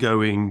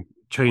ongoing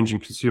change in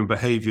consumer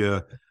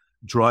behavior,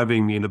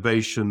 driving the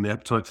innovation, the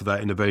appetite for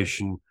that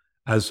innovation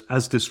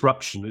as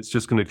disruption, it's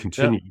just going to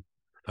continue. Yeah.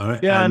 All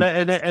right. Yeah,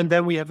 and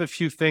then we have a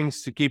few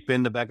things to keep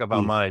in the back of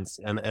our minds,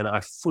 and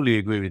I fully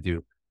agree with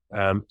you.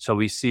 So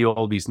we see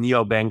all these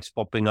neobanks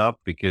popping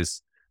up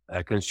because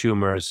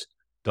consumers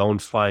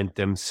don't find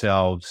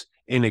themselves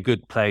in a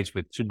good place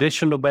with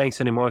traditional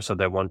banks anymore, so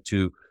they want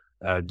to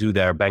do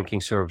their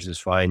banking services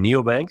via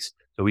neobanks.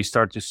 So we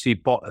start to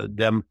see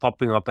them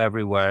popping up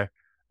everywhere.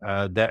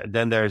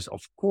 Then there's,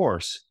 of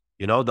course,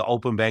 the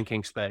open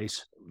banking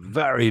space,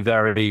 very,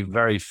 very,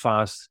 very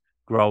fast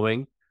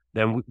growing.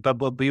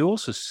 But we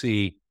also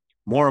see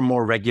more and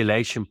more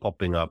regulation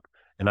popping up.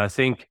 And I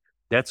think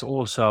that's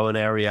also an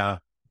area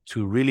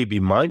to really be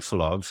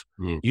mindful of.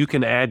 You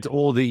can add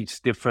all these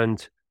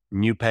different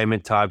new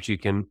payment types. You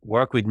can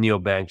work with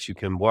neobanks. You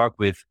can work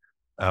with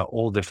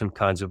all different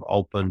kinds of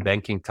open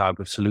banking type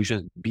of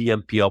solutions,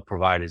 BNPL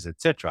providers,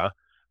 etc.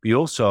 We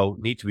also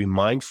need to be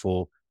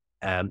mindful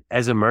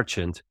as a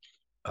merchant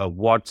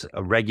what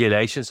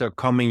regulations are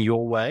coming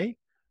your way.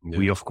 Yeah.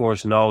 We, of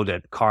course, know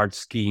that card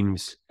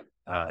schemes,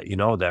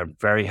 they're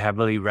very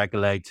heavily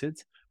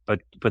regulated,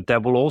 but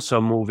that will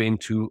also move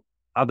into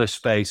other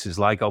spaces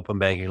like open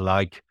banking,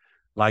 like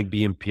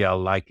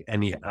BNPL, like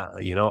any,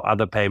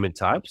 other payment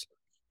types.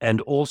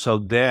 And also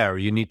there,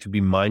 you need to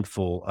be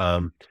mindful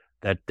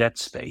that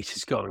space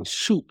is going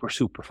super,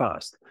 super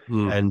fast.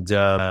 And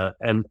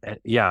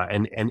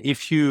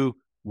if you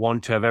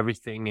want to have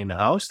everything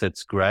in-house,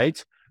 that's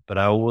great. But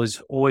I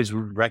always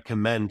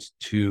recommend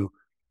to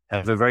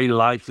have a very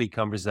lively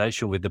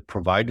conversation with the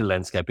provider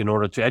landscape in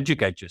order to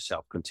educate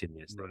yourself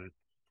continuously. Right.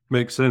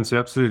 Makes sense.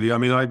 Absolutely. I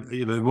mean,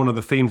 one of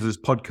the themes of this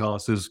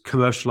podcast is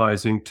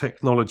commercializing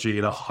technology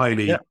in a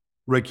highly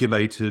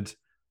regulated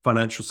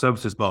financial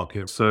services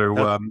market.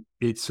 So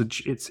it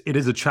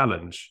is a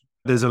challenge.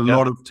 There's a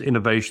lot of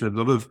innovation, a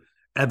lot of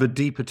ever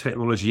deeper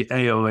technology,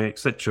 AI,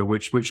 etc.,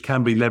 which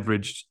can be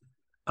leveraged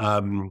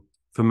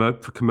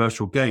for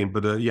commercial gain,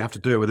 but you have to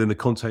do it within the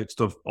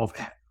context of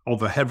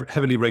a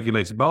heavily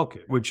regulated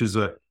market, which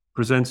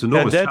presents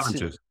enormous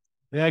challenges.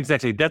 Yeah,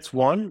 exactly. That's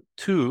one.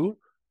 Two,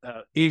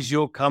 is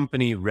your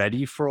company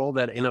ready for all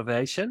that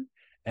innovation?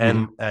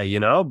 And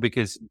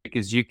because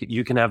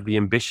you can have the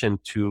ambition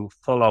to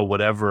follow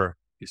whatever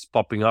is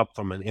popping up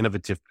from an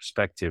innovative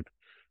perspective,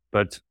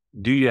 but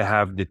do you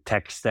have the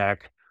tech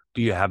stack?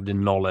 Do you have the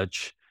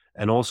knowledge?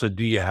 And also,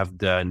 do you have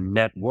the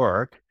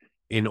network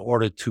in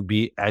order to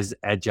be as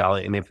agile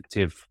and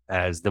innovative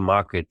as the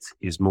market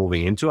is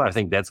moving into? I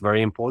think that's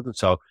very important.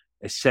 So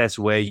assess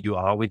where you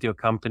are with your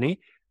company.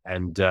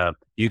 And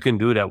you can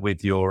do that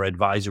with your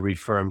advisory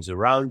firms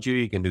around you.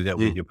 You can do that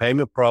with your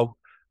payment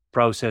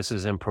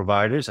processors and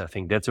providers. I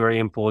think that's very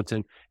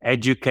important.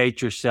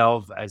 Educate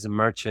yourself as a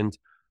merchant,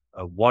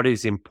 what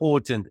is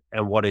important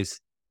and what is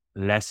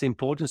less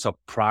important. So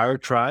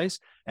prioritize.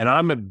 And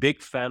I'm a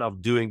big fan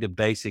of doing the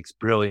basics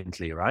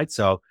brilliantly, right?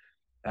 So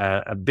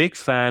a big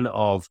fan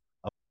of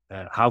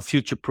how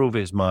future-proof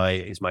is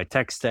my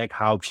tech stack,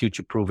 how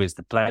future-proof is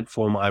the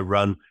platform I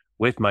run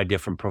with my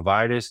different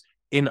providers.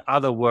 In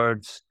other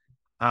words,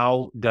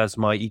 how does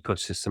my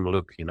ecosystem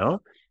look,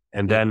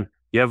 And then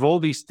you have all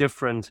these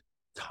different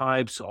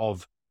types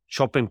of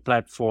shopping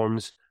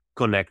platforms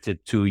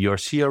connected to your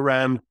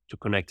CRM, to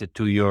connected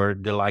to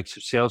the likes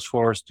of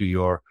Salesforce, to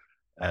your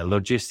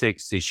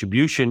logistics,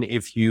 distribution,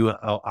 if you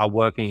are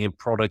working in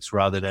products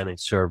rather than in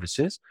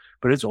services.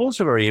 But it's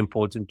also very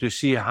important to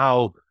see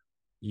how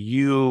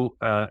you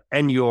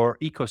and your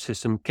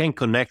ecosystem can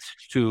connect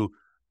to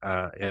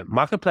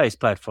marketplace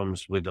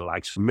platforms with the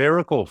likes of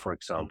Miracle, for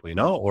example,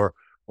 or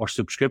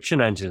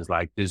subscription engines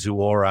like the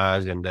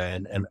Zuoras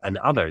and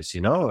others, the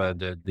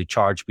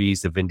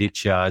ChargeBees, the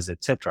Vindicias,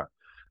 etc.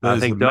 I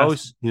think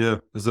those,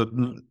 there's a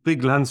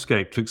big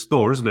landscape to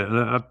explore, isn't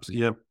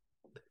it?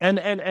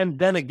 And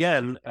then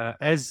again,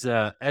 as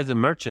a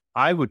merchant,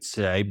 I would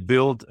say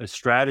build a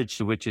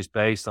strategy which is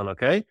based on,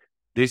 okay,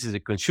 this is a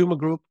consumer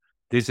group,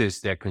 this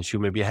is their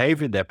consumer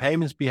behavior, their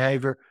payments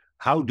behavior.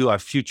 How do I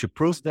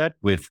future-proof that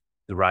with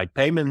the right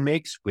payment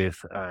mix?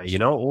 With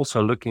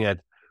also looking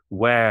at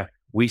where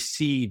we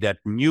see that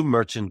new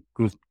merchant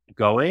group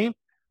going.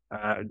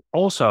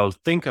 Also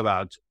think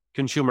about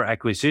consumer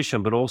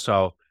acquisition, but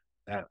also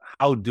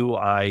how do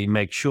I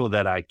make sure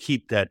that I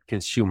keep that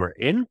consumer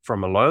in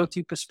from a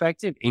loyalty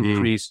perspective,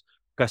 increase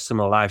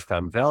customer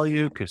lifetime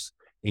value,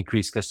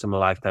 increase customer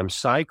lifetime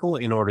cycle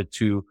in order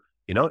to,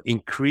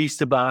 increase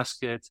the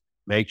basket,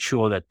 make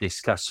sure that this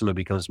customer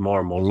becomes more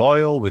and more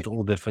loyal with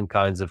all different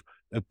kinds of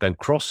up and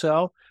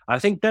cross-sell. I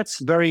think that's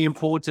very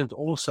important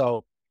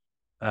also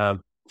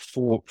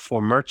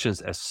for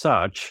merchants as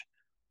such.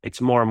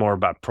 It's more and more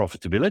about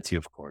profitability,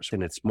 of course,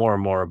 and it's more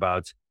and more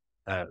about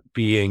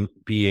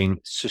being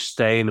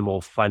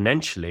sustainable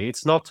financially.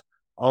 It's not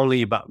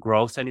only about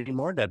growth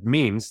anymore. That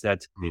means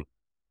that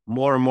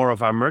more and more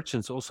of our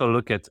merchants also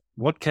look at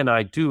what can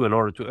I do in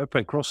order to up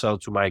and cross-sell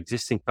to my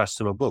existing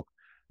customer book.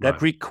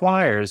 That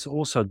requires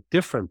also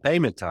different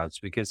payment types,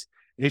 because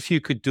if you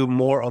could do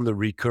more on the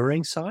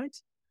recurring side,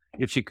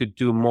 if you could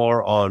do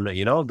more on,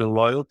 the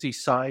loyalty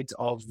side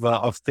of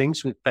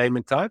things with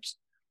payment types,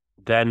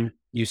 then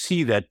you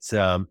see that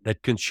that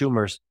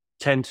consumers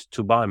tend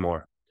to buy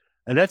more.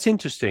 And that's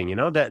interesting,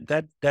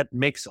 that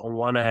mix on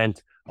one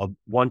hand of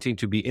wanting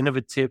to be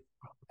innovative,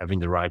 having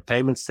the right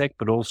payment stack,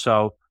 but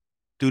also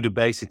do the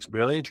basics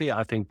brilliantly.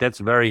 I think that's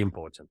very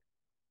important.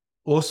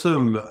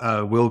 Awesome,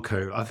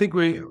 Wilco. I think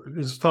we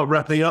start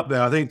wrapping up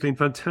there. I think it's been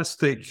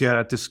fantastic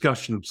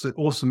discussion.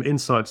 Awesome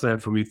insights there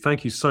from you.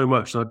 Thank you so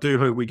much. And I do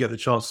hope we get the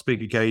chance to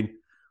speak again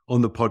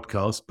on the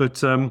podcast.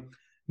 But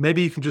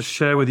maybe you can just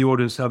share with the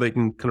audience how they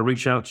can kind of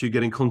reach out to you,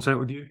 get in contact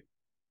with you.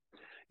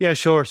 Yeah,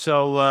 sure.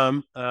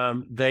 So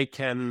they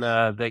can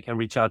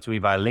reach out to me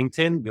via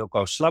LinkedIn,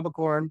 Wilco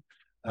Slabbekoorn,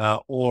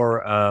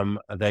 or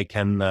they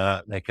can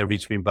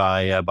reach me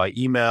by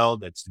email.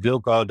 That's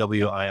Wilco,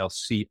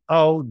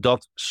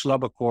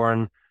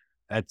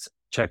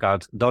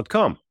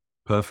 wilco.slabbekoorn@checkout.com.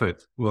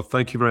 Perfect. Well,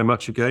 thank you very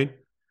much again.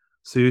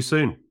 See you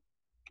soon.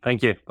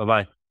 Thank you.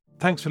 Bye-bye.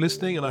 Thanks for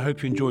listening, and I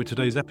hope you enjoyed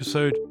today's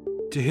episode.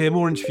 To hear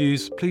more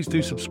interviews, please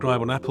do subscribe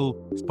on Apple,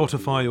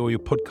 Spotify, or your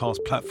podcast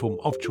platform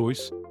of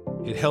choice.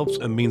 It helps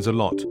and means a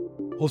lot.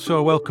 Also,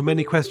 I welcome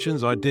any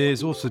questions,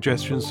 ideas, or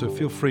suggestions, so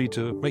feel free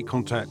to make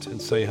contact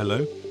and say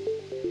hello.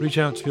 Reach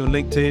out to me on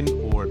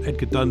LinkedIn or at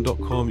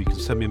edgardunn.com. You can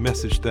send me a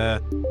message there,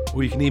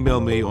 or you can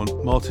email me on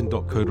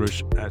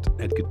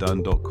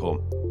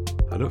martin.koderich@edgardunn.com.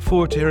 I look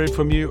forward to hearing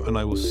from you, and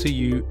I will see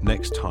you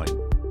next time.